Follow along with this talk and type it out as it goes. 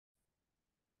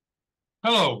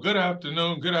Hello, good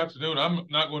afternoon. Good afternoon. I'm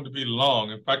not going to be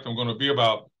long. In fact, I'm going to be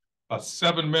about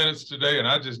 7 minutes today, and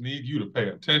I just need you to pay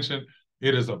attention.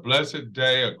 It is a blessed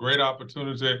day, a great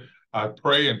opportunity. I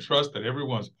pray and trust that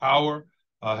everyone's power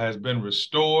has been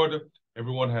restored,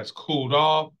 everyone has cooled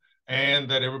off, and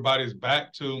that everybody's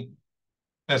back to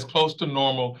as close to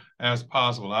normal as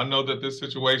possible. I know that this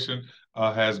situation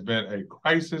has been a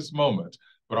crisis moment,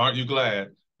 but aren't you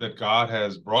glad that God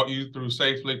has brought you through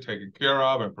safely, taken care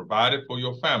of, and provided for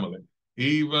your family,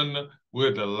 even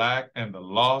with the lack and the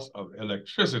loss of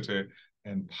electricity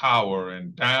and power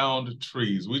and downed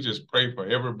trees? We just pray for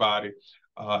everybody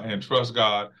and trust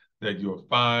God that you're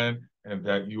fine and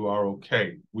that you are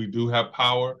okay. We do have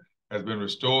power has been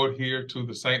restored here to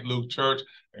the St. Luke Church,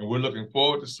 and we're looking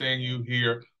forward to seeing you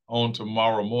here on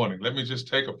tomorrow morning. Let me just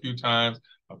take a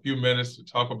few minutes to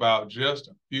talk about just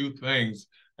a few things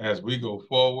as we go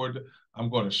forward. I'm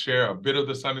going to share a bit of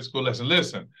the Sunday school lesson.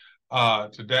 Listen,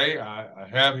 today I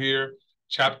have here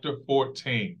chapter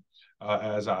 14.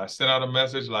 As I sent out a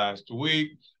message last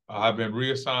week, I've been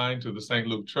reassigned to the St.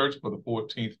 Luke Church for the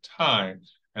 14th time,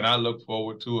 and I look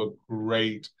forward to a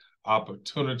great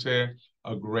opportunity,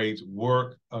 a great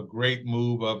work, a great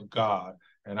move of God.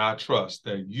 And I trust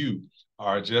that you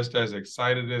are just as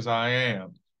excited as I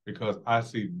am because I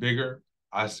see bigger,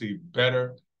 I see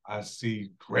better, I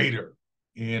see greater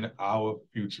in our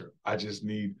future. I just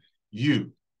need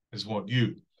you, I just want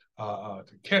you to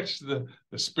catch the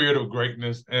spirit of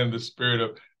greatness and the spirit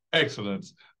of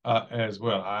excellence as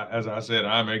well. As I said,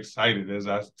 I'm excited. As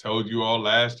I told you all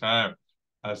last time,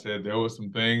 I said there were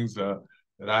some things that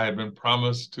I had been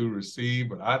promised to receive,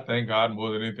 but I thank God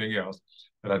more than anything else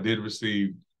that I did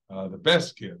receive the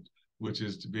best gift, which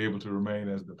is to be able to remain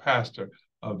as the pastor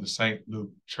of the St.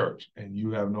 Luke Church. And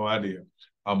you have no idea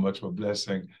how much of a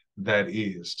blessing that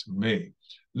is to me.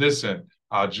 Listen,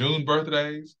 our June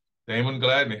birthdays, Damon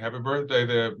Gladney, happy birthday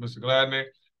there, Mr. Gladney.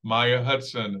 Maya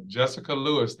Hudson, Jessica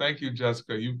Lewis, thank you,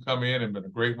 Jessica. You've come in and been a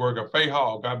great worker. Faye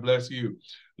Hall, God bless you.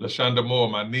 LaShonda Moore,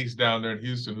 my niece down there in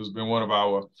Houston, who's been one of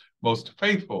our most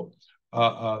faithful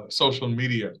social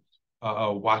media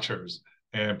watchers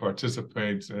and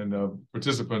participants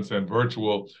and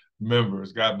virtual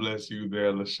members. God bless you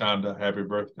there, LaShonda. Happy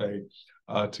birthday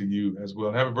to you as well.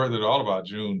 And happy birthday to all of our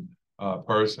June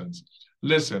persons.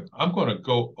 Listen, I'm going to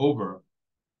go over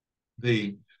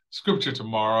the scripture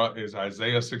tomorrow is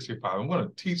Isaiah 65. I'm going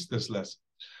to teach this lesson.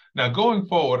 Now, going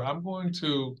forward, I'm going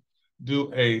to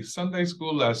do a Sunday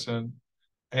school lesson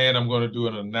and I'm going to do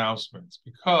an announcement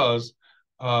because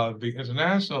the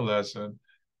international lesson,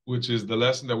 which is the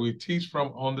lesson that we teach from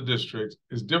on the district,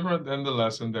 is different than the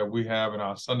lesson that we have in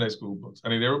our Sunday school books. I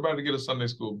need everybody to get a Sunday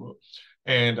school book.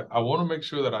 And I want to make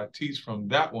sure that I teach from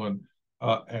that one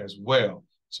as well.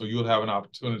 So you'll have an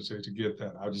opportunity to get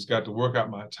that. I just got to work out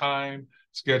my time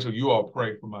schedule. You all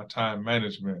pray for my time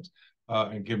management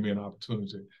and give me an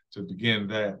opportunity to begin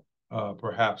that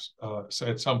perhaps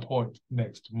at some point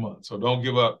next month. So don't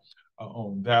give up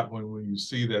on that one. When you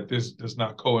see that this does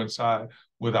not coincide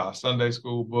with our Sunday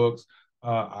school books,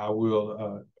 I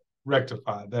will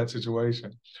rectify that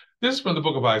situation. This is from the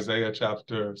book of Isaiah,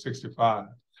 chapter 65.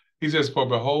 He says, "For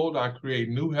behold, I create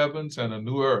new heavens and a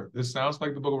new earth." This sounds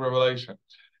like the book of Revelation.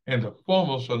 "And the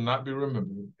former shall not be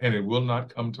remembered, and it will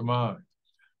not come to mind.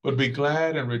 But be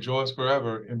glad and rejoice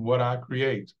forever in what I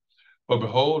create. For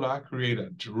behold, I create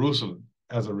a Jerusalem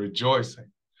as a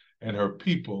rejoicing, and her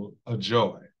people a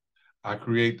joy. I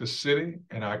create the city,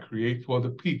 and I create for the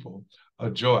people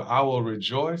a joy. I will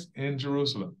rejoice in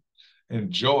Jerusalem, and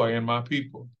joy in my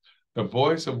people. The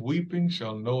voice of weeping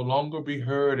shall no longer be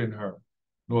heard in her,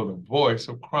 nor the voice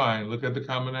of crying." Look at the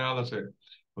commonality.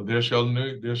 "For there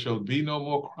shall be no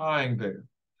more crying there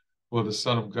for the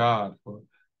Son of God,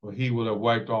 for he will have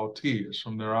wiped all tears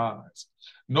from their eyes.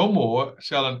 No more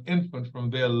shall an infant from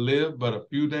there live but a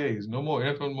few days. No more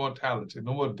infant mortality,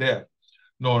 no more death,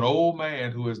 nor an old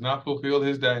man who has not fulfilled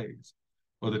his days.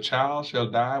 For the child shall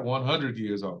die 100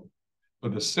 years old,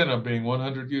 but the sinner being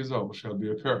 100 years old shall be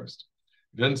accursed."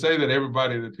 It doesn't say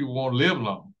that people won't live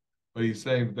long, but he's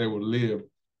saying that they will live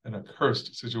in a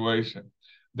cursed situation.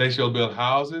 "They shall build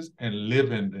houses and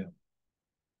live in them.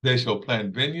 They shall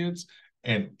plant vineyards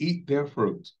and eat their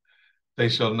fruit. They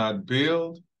shall not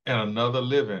build and another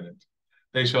live in it.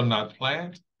 They shall not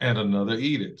plant and another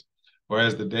eat it. For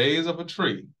as the days of a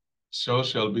tree, so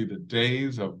shall be the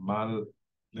days of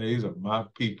my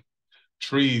people."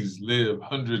 Trees live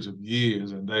hundreds of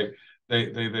years, and they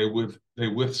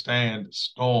withstand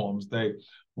storms. They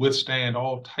withstand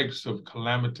all types of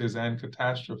calamities and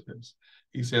catastrophes.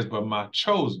 He says, "But my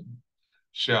chosen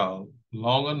shall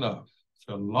long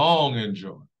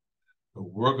enjoy the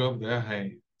work of their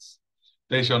hands."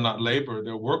 They shall not labor.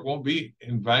 Their work won't be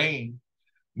in vain,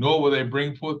 nor will they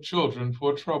bring forth children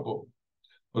for trouble.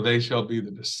 For they shall be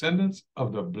the descendants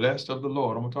of the blessed of the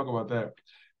Lord. I'm going to talk about that.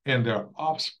 And their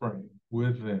offspring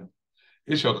with them.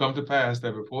 It shall come to pass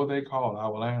that before they call, I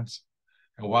will answer.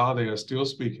 And while they are still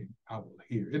speaking, I will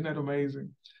hear. Isn't that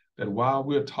amazing? That while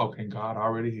we're talking, God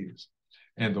already hears.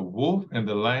 And the wolf and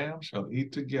the lamb shall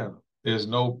eat together. There's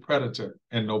no predator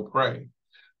and no prey.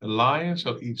 The lion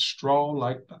shall eat straw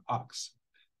like the ox.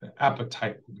 The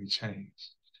appetite will be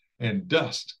changed. And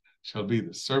dust shall be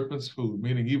the serpent's food,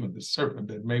 meaning even the serpent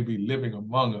that may be living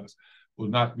among us will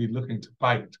not be looking to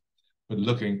bite, but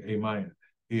looking, amen,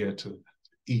 here to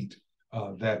eat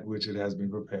that which it has been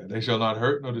prepared. They shall not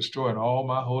hurt nor destroy in all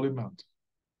my holy mountain,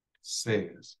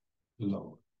 says the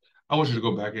Lord. I want you to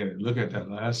go back in and look at that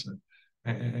lesson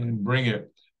and bring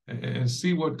it and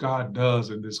see what God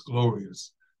does in this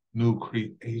glorious new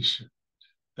creation.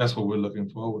 That's what we're looking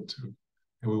forward to.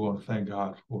 And we want to thank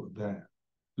God for that.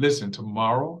 Listen,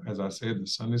 tomorrow, as I said, the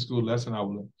Sunday school lesson,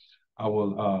 I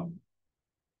will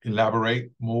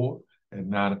elaborate more at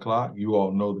 9 o'clock. You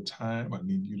all know the time. I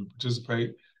need you to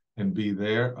participate and be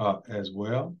there as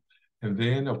well. And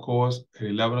then, of course, at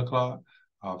 11 o'clock,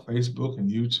 Facebook and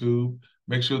YouTube.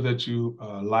 Make sure that you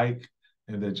like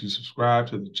and that you subscribe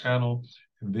to the channel.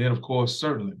 And then, of course,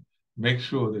 certainly make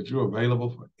sure that you're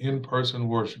available for in-person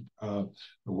worship. The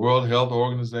World Health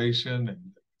Organization and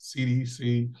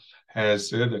CDC has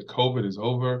said that COVID is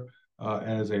over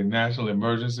as a national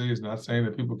emergency. It's not saying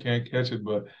that people can't catch it,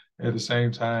 but at the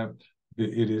same time,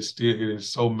 it is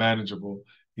so manageable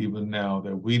even now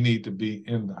that we need to be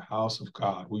in the house of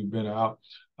God. We've been out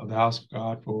of the house of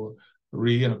God for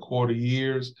 3.25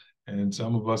 years, and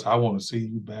some of us, I want to see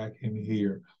you back in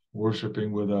here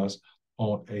worshiping with us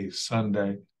on a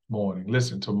Sunday morning.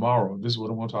 Listen, tomorrow, this is what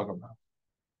I want to talk about.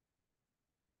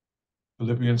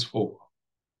 Philippians 4.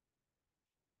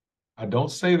 I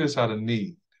don't say this out of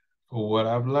need, for what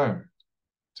I've learned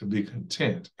to be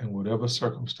content in whatever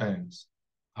circumstance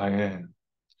I am.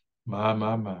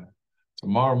 My.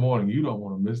 Tomorrow morning, you don't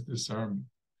want to miss this sermon.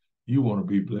 You want to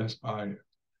be blessed by it.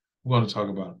 We're going to talk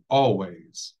about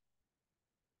always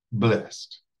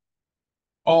blessed.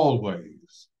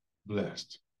 Always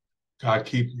blessed. God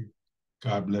keep you.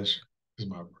 God bless you. Is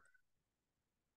my prayer.